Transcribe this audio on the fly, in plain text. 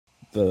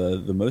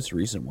The most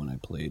recent one I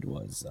played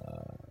was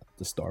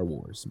the Star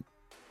Wars.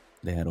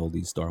 They had all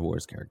these Star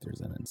Wars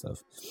characters in it and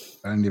stuff.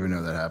 I didn't even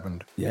know that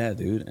happened. Yeah,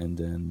 dude. And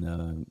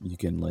then you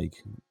can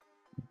like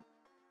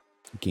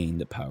gain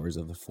the powers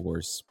of the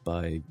Force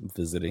by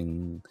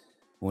visiting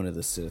one of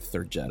the Sith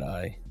or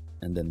Jedi,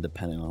 and then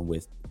depending on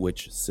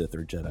which Sith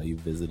or Jedi you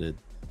visited,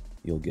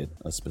 you'll get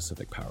a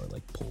specific power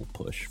like pull,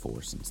 push,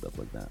 force, and stuff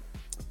like that.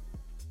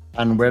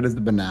 And where does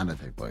the banana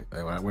take place?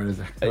 Where does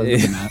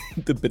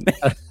The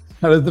banana.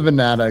 How does the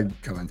banana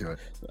come into it?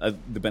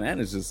 The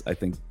banana is just, I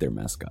think, their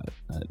mascot.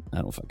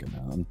 I don't fucking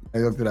know. I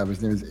looked it up.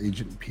 His name is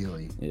Agent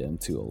Peely. Yeah, I'm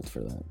too old for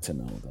that to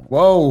know that.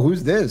 Whoa,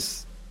 who's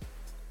this?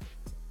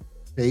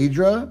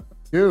 Phaedra?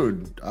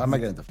 Dude, I'm not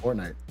getting into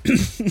Fortnite.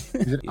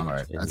 All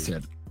right, that's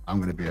it. I'm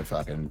going to be a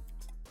fucking...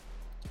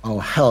 Oh,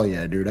 hell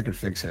yeah, dude. I can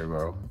fix her,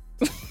 bro.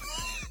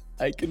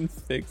 I can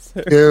fix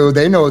her. Dude,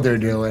 they know what they're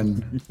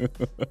doing.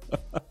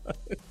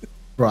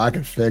 Bro, I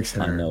can fix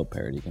her. I know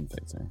Parody can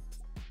fix her.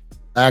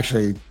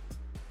 Actually,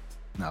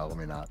 no, let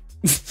me not.